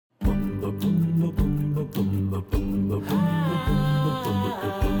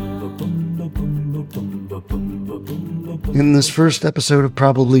In this first episode of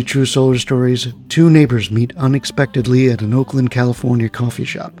Probably True Solar Stories, two neighbors meet unexpectedly at an Oakland, California coffee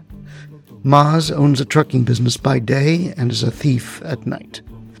shop. Maz owns a trucking business by day and is a thief at night.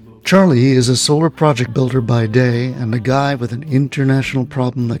 Charlie is a solar project builder by day and a guy with an international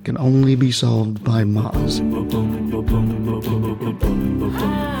problem that can only be solved by Maz.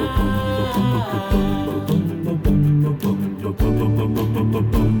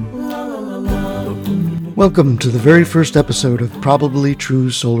 Welcome to the very first episode of Probably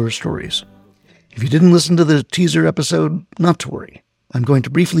True Solar Stories. If you didn't listen to the teaser episode, not to worry. I'm going to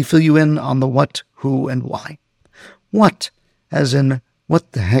briefly fill you in on the what, who, and why. What, as in,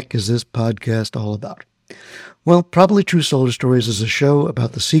 what the heck is this podcast all about? Well, Probably True Solar Stories is a show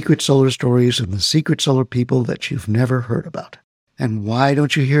about the secret solar stories and the secret solar people that you've never heard about. And why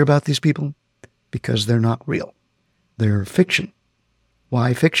don't you hear about these people? Because they're not real. They're fiction.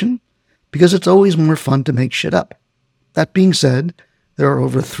 Why fiction? Because it's always more fun to make shit up. That being said, there are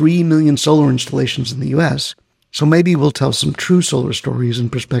over 3 million solar installations in the U.S., so maybe we'll tell some true solar stories and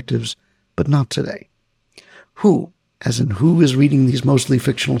perspectives, but not today. Who, as in who is reading these mostly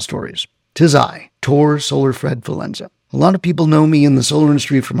fictional stories? 'Tis I, Tor Solar Fred Valenza. A lot of people know me in the solar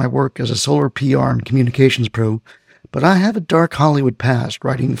industry for my work as a solar PR and communications pro, but I have a dark Hollywood past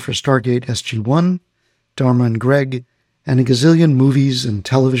writing for Stargate SG-1, Dharma and Greg, and a gazillion movies and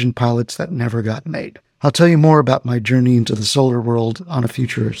television pilots that never got made. I'll tell you more about my journey into the solar world on a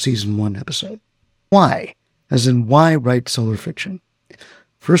future Season 1 episode. Why? As in, why write solar fiction?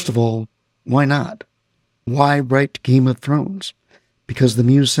 First of all, why not? Why write Game of Thrones? Because the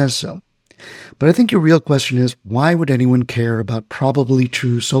muse says so. But I think your real question is, why would anyone care about probably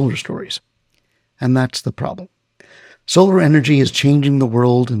true solar stories? And that's the problem. Solar energy is changing the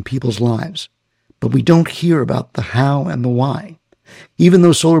world and people's lives. But we don't hear about the how and the why. Even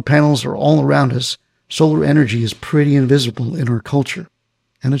though solar panels are all around us, solar energy is pretty invisible in our culture.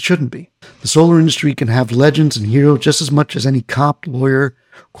 And it shouldn't be. The solar industry can have legends and heroes just as much as any cop, lawyer,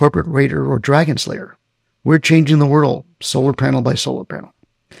 corporate raider, or dragon slayer. We're changing the world, solar panel by solar panel.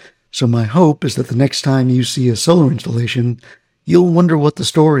 So my hope is that the next time you see a solar installation, you'll wonder what the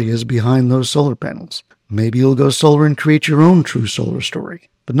story is behind those solar panels. Maybe you'll go solar and create your own true solar story.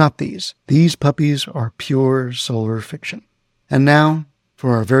 But not these. These puppies are pure solar fiction. And now,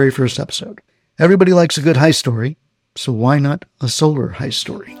 for our very first episode. Everybody likes a good heist story, so why not a solar heist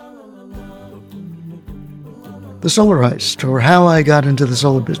story? The Solar Heist, or How I Got Into the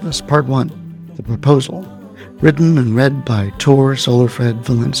Solar Business, Part 1, The Proposal, written and read by Tor Solar Fred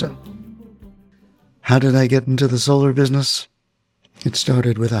Valenza. How did I get into the solar business? It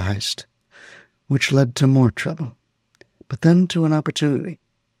started with a heist, which led to more trouble, but then to an opportunity.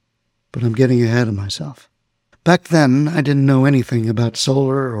 But I'm getting ahead of myself. Back then, I didn't know anything about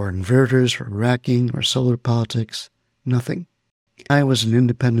solar or inverters or racking or solar politics. Nothing. I was an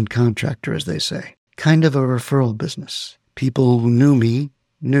independent contractor, as they say. Kind of a referral business. People who knew me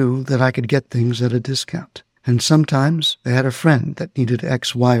knew that I could get things at a discount. And sometimes they had a friend that needed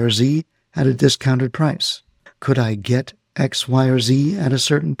X, Y, or Z at a discounted price. Could I get X, Y, or Z at a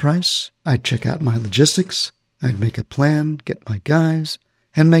certain price? I'd check out my logistics. I'd make a plan, get my guys,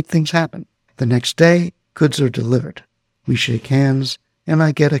 and make things happen. The next day, goods are delivered. We shake hands, and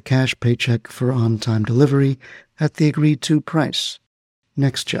I get a cash paycheck for on-time delivery at the agreed-to price.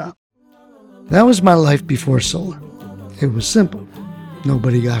 Next job. That was my life before solar. It was simple.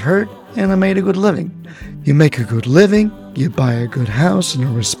 Nobody got hurt, and I made a good living. You make a good living, you buy a good house in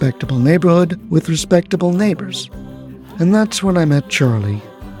a respectable neighborhood with respectable neighbors. And that's when I met Charlie.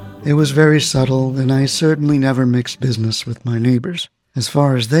 It was very subtle, and I certainly never mixed business with my neighbors. As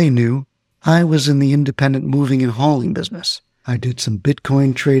far as they knew, I was in the independent moving and hauling business. I did some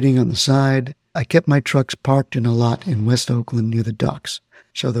Bitcoin trading on the side. I kept my trucks parked in a lot in West Oakland near the docks,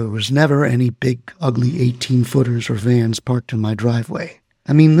 so there was never any big, ugly 18-footers or vans parked in my driveway.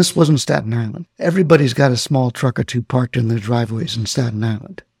 I mean, this wasn't Staten Island. Everybody's got a small truck or two parked in their driveways in Staten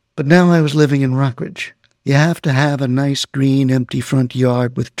Island. But now I was living in Rockridge. You have to have a nice, green, empty front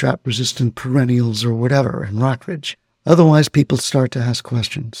yard with drought-resistant perennials or whatever in Rockridge. Otherwise, people start to ask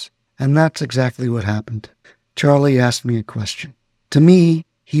questions. And that's exactly what happened. Charlie asked me a question. To me,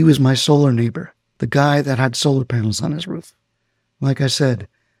 he was my solar neighbor, the guy that had solar panels on his roof. Like I said,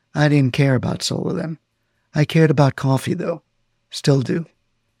 I didn't care about solar then. I cared about coffee, though. Still do.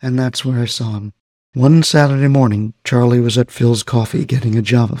 And that's where I saw him. One Saturday morning, Charlie was at Phil's Coffee getting a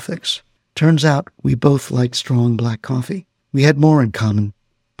Java fix. Turns out we both liked strong black coffee. We had more in common,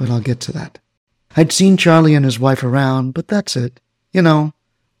 but I'll get to that. I'd seen Charlie and his wife around, but that's it. You know,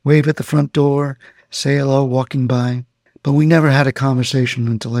 wave at the front door, say hello walking by, but we never had a conversation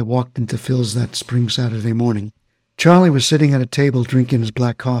until I walked into Phil's that spring Saturday morning. Charlie was sitting at a table drinking his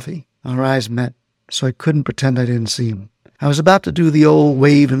black coffee. Our eyes met, so I couldn't pretend I didn't see him. I was about to do the old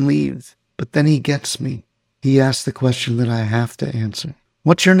wave and leave, but then he gets me. He asks the question that I have to answer.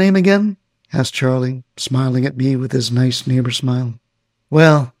 "What's your name again?" asked Charlie, smiling at me with his nice neighbor smile.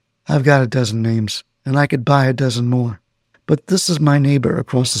 "Well, I've got a dozen names, and I could buy a dozen more. But this is my neighbor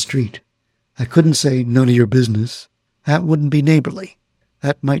across the street. I couldn't say none of your business. That wouldn't be neighborly.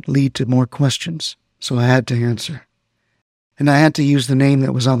 That might lead to more questions, so I had to answer. And I had to use the name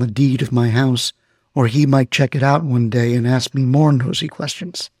that was on the deed of my house, or he might check it out one day and ask me more nosy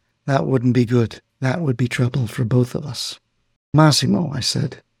questions. That wouldn't be good. That would be trouble for both of us. "Massimo," I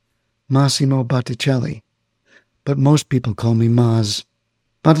said. "Massimo Botticelli. But most people call me Maz."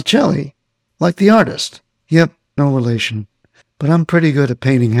 "Botticelli? Like the artist?" "Yep, no relation. But I'm pretty good at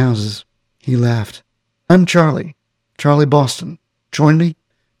painting houses." He laughed. "I'm Charlie. Charlie Boston. Join me?"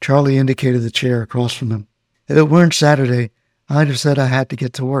 Charlie indicated the chair across from him. "If it weren't Saturday, I'd have said I had to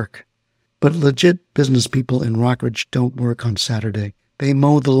get to work. But legit business people in Rockridge don't work on Saturday. They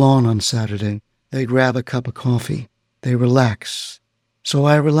mow the lawn on Saturday. They grab a cup of coffee. They relax. So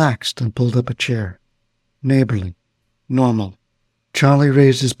I relaxed and pulled up a chair. Neighborly. Normal." Charlie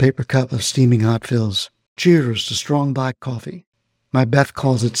raised his paper cup of steaming hot fills. "Cheers to strong black coffee. My Beth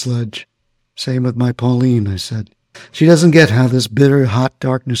calls it sludge. Same with my Pauline," I said. "She doesn't get how this bitter, hot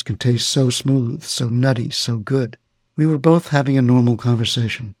darkness can taste so smooth, so nutty, so good." We were both having a normal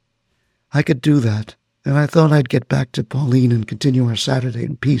conversation. I could do that, and I thought I'd get back to Pauline and continue our Saturday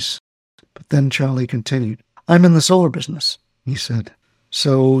in peace. But then Charlie continued. "I'm in the solar business," he said.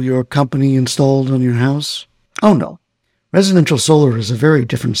 "So your company installed on your house?" "Oh, no. Residential solar is a very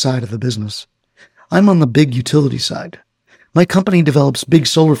different side of the business. I'm on the big utility side. My company develops big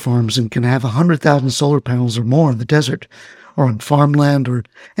solar farms and can have 100,000 solar panels or more in the desert, or on farmland, or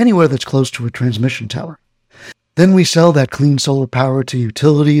anywhere that's close to a transmission tower. Then we sell that clean solar power to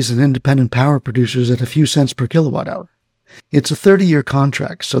utilities and independent power producers at a few cents per kilowatt hour. It's a 30-year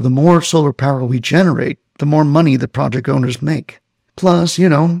contract, so the more solar power we generate, the more money the project owners make. Plus,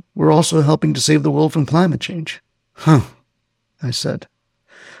 we're also helping to save the world from climate change." "Huh," I said.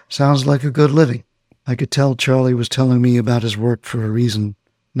 "Sounds like a good living." I could tell Charlie was telling me about his work for a reason,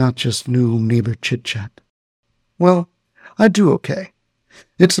 not just new neighbor chit-chat. "Well, I do okay.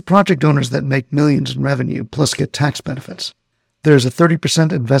 It's the project owners that make millions in revenue, plus get tax benefits. There's a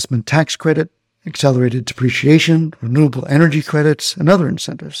 30% investment tax credit, accelerated depreciation, renewable energy credits, and other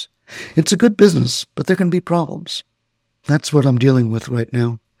incentives. It's a good business, but there can be problems. That's what I'm dealing with right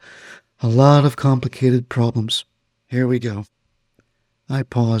now. A lot of complicated problems. Here we go." I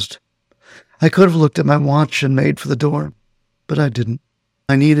paused. I could have looked at my watch and made for the door, but I didn't.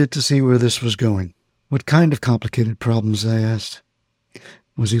 I needed to see where this was going. "What kind of complicated problems?" I asked.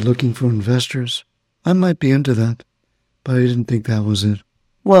 Was he looking for investors? I might be into that, but I didn't think that was it.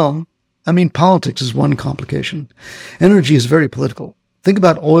 "Well, politics is one complication. Energy is very political. Think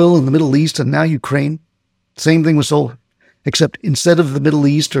about oil in the Middle East and now Ukraine. Same thing with solar, except instead of the Middle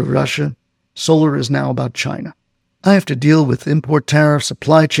East or Russia, solar is now about China. I have to deal with import tariffs,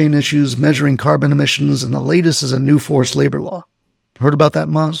 supply chain issues, measuring carbon emissions, and the latest is a new forced labor law. Heard about that,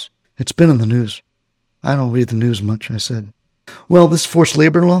 Maz? It's been in the news." "I don't read the news much," I said. "Well, this forced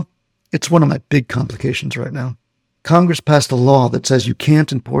labor law, it's one of my big complications right now. Congress passed a law that says you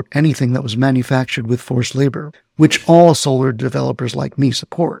can't import anything that was manufactured with forced labor, which all solar developers like me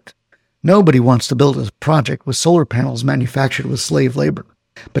support. Nobody wants to build a project with solar panels manufactured with slave labor.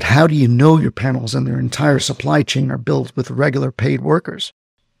 But how do you know your panels and their entire supply chain are built with regular paid workers?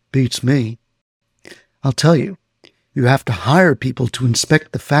 Beats me. I'll tell you, you have to hire people to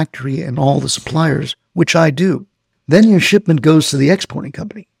inspect the factory and all the suppliers, which I do. Then your shipment goes to the exporting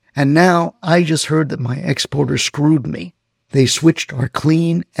company. And now I just heard that my exporter screwed me. They switched our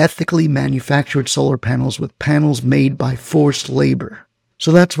clean, ethically manufactured solar panels with panels made by forced labor.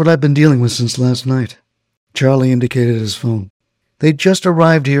 So that's what I've been dealing with since last night." Charlie indicated his phone. "They just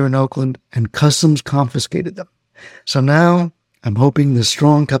arrived here in Oakland, and customs confiscated them. So now I'm hoping this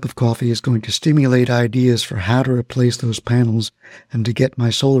strong cup of coffee is going to stimulate ideas for how to replace those panels and to get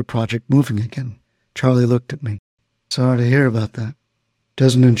my solar project moving again." Charlie looked at me. "Sorry to hear about that.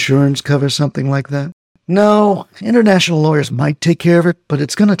 Doesn't insurance cover something like that?" "No, international lawyers might take care of it, but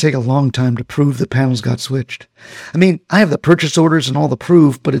it's going to take a long time to prove the panels got switched. I have the purchase orders and all the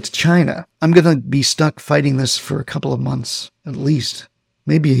proof, but it's China. I'm going to be stuck fighting this for a couple of months, at least.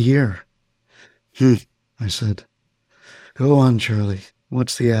 Maybe a year." I said. "Go on, Charlie.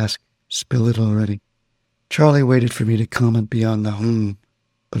 What's the ask? Spill it already." Charlie waited for me to comment beyond the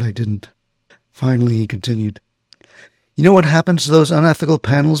but I didn't. Finally, he continued, "You know what happens to those unethical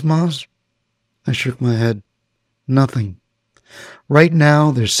panels, Maz?" I shook my head. "Nothing. Right now,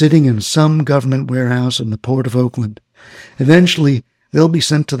 they're sitting in some government warehouse in the port of Oakland. Eventually, they'll be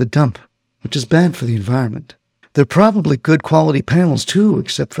sent to the dump, which is bad for the environment. They're probably good quality panels, too,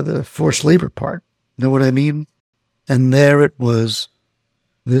 except for the forced labor part. Know what I mean?" And there it was.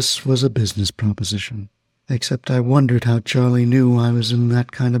 This was a business proposition. Except I wondered how Charlie knew I was in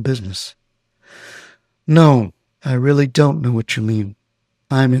that kind of business. "No, I really don't know what you mean.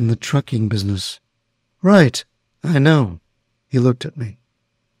 I'm in the trucking business." "Right, I know." He looked at me.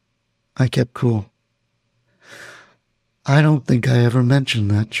 I kept cool. "I don't think I ever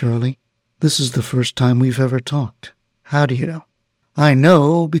mentioned that, Charlie. This is the first time we've ever talked. How do you know?" "I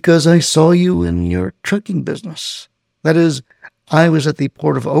know because I saw you in your trucking business. That is, I was at the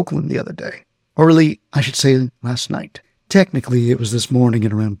Port of Oakland the other day. Or really, I should say last night. Technically, it was this morning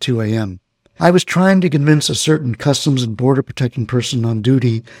at around 2 a.m. I was trying to convince a certain Customs and Border Protecting person on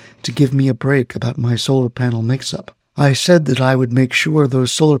duty to give me a break about my solar panel mix-up. I said that I would make sure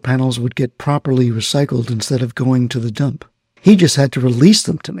those solar panels would get properly recycled instead of going to the dump. He just had to release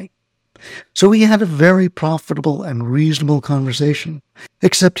them to me. So we had a very profitable and reasonable conversation,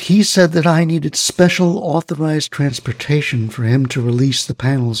 except he said that I needed special authorized transportation for him to release the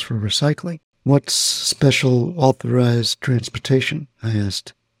panels for recycling. "What's special authorized transportation?" I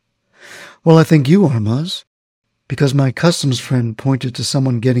asked. "Well, I think you are, Muzz, because my customs friend pointed to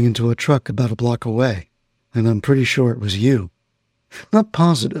someone getting into a truck about a block away, and I'm pretty sure it was you. Not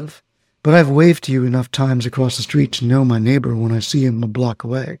positive, but I've waved to you enough times across the street to know my neighbor when I see him a block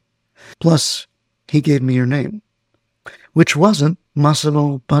away. Plus, he gave me your name, which wasn't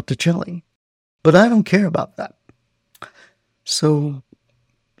Massimo Botticelli, but I don't care about that." So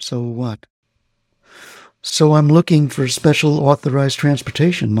what? "So I'm looking for special authorized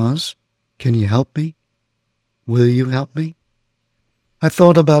transportation, Maz. Can you help me? Will you help me?" I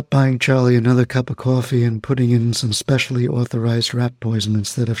thought about buying Charlie another cup of coffee and putting in some specially authorized rat poison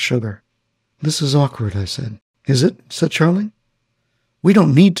instead of sugar. "This is awkward," I said. "Is it?" said Charlie. "We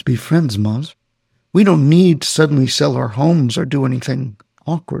don't need to be friends, Maz. We don't need to suddenly sell our homes or do anything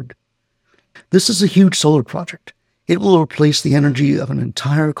awkward. This is a huge solar project. It will replace the energy of an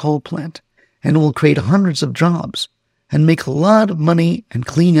entire coal plant, and it will create hundreds of jobs and make a lot of money and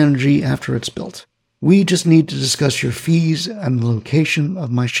clean energy after it's built. We just need to discuss your fees and the location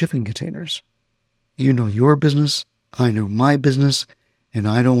of my shipping containers. You know your business, I know my business, and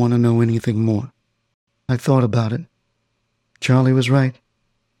I don't want to know anything more." I thought about it. Charlie was right.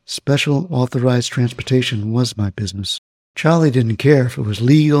 Special authorized transportation was my business. Charlie didn't care if it was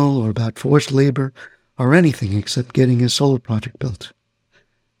legal or about forced labor or anything except getting his solar project built.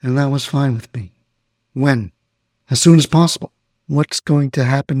 And that was fine with me. "When?" "As soon as possible." "What's going to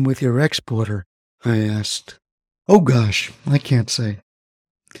happen with your exporter?" I asked. "Oh gosh, I can't say."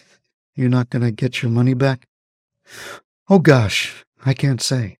 "You're not going to get your money back?" "Oh gosh, I can't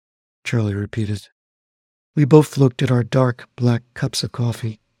say," Charlie repeated. We both looked at our dark black cups of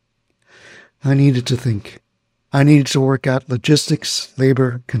coffee. I needed to think. I needed to work out logistics,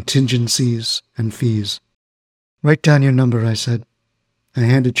 labor, contingencies, and fees. "Write down your number," I said. I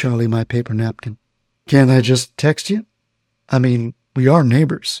handed Charlie my paper napkin. "Can't I just text you? I mean, we are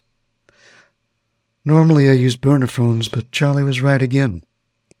neighbors." Normally I use burner phones, but Charlie was right again.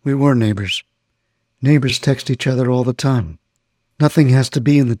 We were neighbors. Neighbors text each other all the time. Nothing has to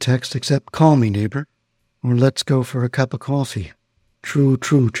be in the text except "call me, neighbor," or "let's go for a cup of coffee." True,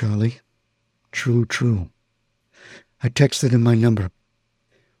 Charlie. True. I texted him my number.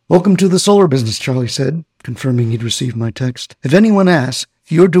 "Welcome to the solar business," Charlie said, confirming he'd received my text. "If anyone asks,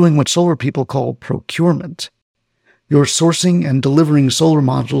 you're doing what solar people call procurement. You're sourcing and delivering solar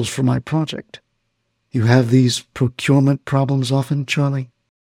modules for my project. You have these procurement problems often, Charlie?"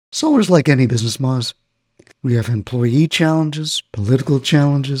 "Solar's like any business, Maz. We have employee challenges, political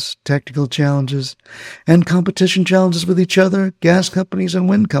challenges, technical challenges, and competition challenges with each other, gas companies and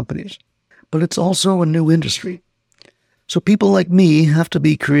wind companies. But it's also a new industry. So people like me have to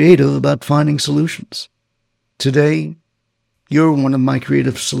be creative about finding solutions. Today, you're one of my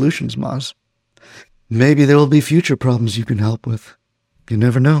creative solutions, Maz. Maybe there will be future problems you can help with. You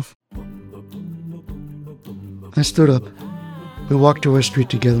never know." I stood up. We walked to our street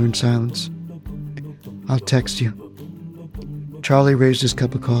together in silence. "I'll text you." Charlie raised his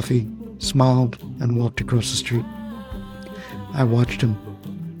cup of coffee, smiled, and walked across the street. I watched him.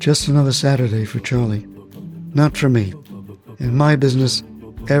 Just another Saturday for Charlie. Not for me. In my business,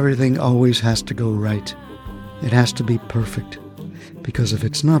 everything always has to go right. It has to be perfect. Because if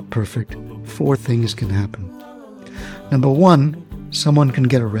it's not perfect, 4 things can happen. Number 1, someone can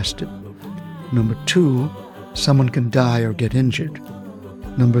get arrested. Number 2, someone can die or get injured.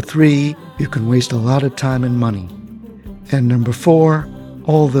 Number 3, you can waste a lot of time and money. And number 4,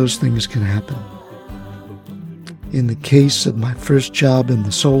 all those things can happen. In the case of my first job in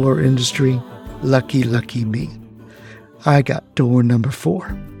the solar industry, lucky me, I got door number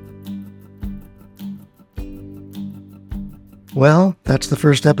 4. Well, that's the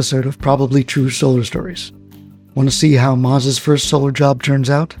first episode of Probably True Solar Stories. Want to see how Maz's first solar job turns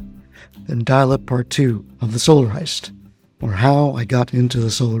out? Then dial up part 2 of the Solar Heist, or how I got into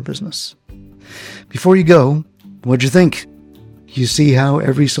the solar business. Before you go, what'd you think? You see how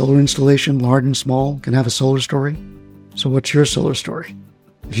every solar installation, large and small, can have a solar story? So what's your solar story?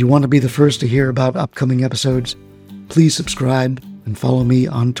 If you want to be the first to hear about upcoming episodes, please subscribe and follow me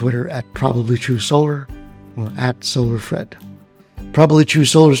on Twitter at ProbablyTrueSolar or at SolarFred. Probably True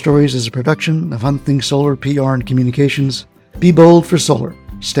Solar Stories is a production of Unthink Solar PR and Communications. Be bold for solar,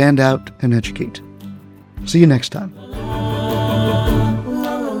 stand out, and educate. See you next time.